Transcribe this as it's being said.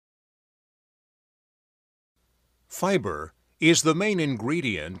Fiber is the main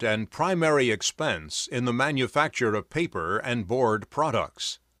ingredient and primary expense in the manufacture of paper and board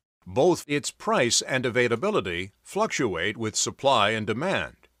products. Both its price and availability fluctuate with supply and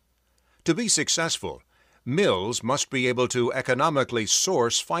demand. To be successful, mills must be able to economically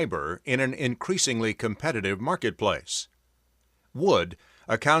source fiber in an increasingly competitive marketplace. Wood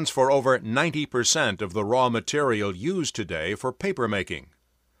accounts for over 90% of the raw material used today for papermaking.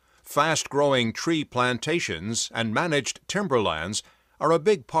 Fast-growing tree plantations and managed timberlands are a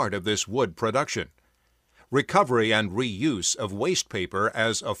big part of this wood production. Recovery and reuse of waste paper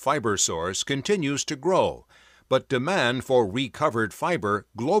as a fiber source continues to grow, but demand for recovered fiber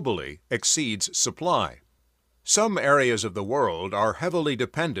globally exceeds supply. Some areas of the world are heavily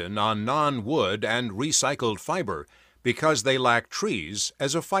dependent on non-wood and recycled fiber because they lack trees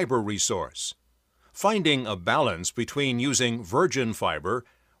as a fiber resource. Finding a balance between using virgin fiber,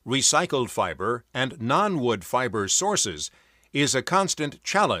 recycled fiber, and non-wood fiber sources is a constant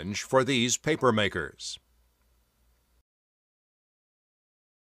challenge for these paper makers.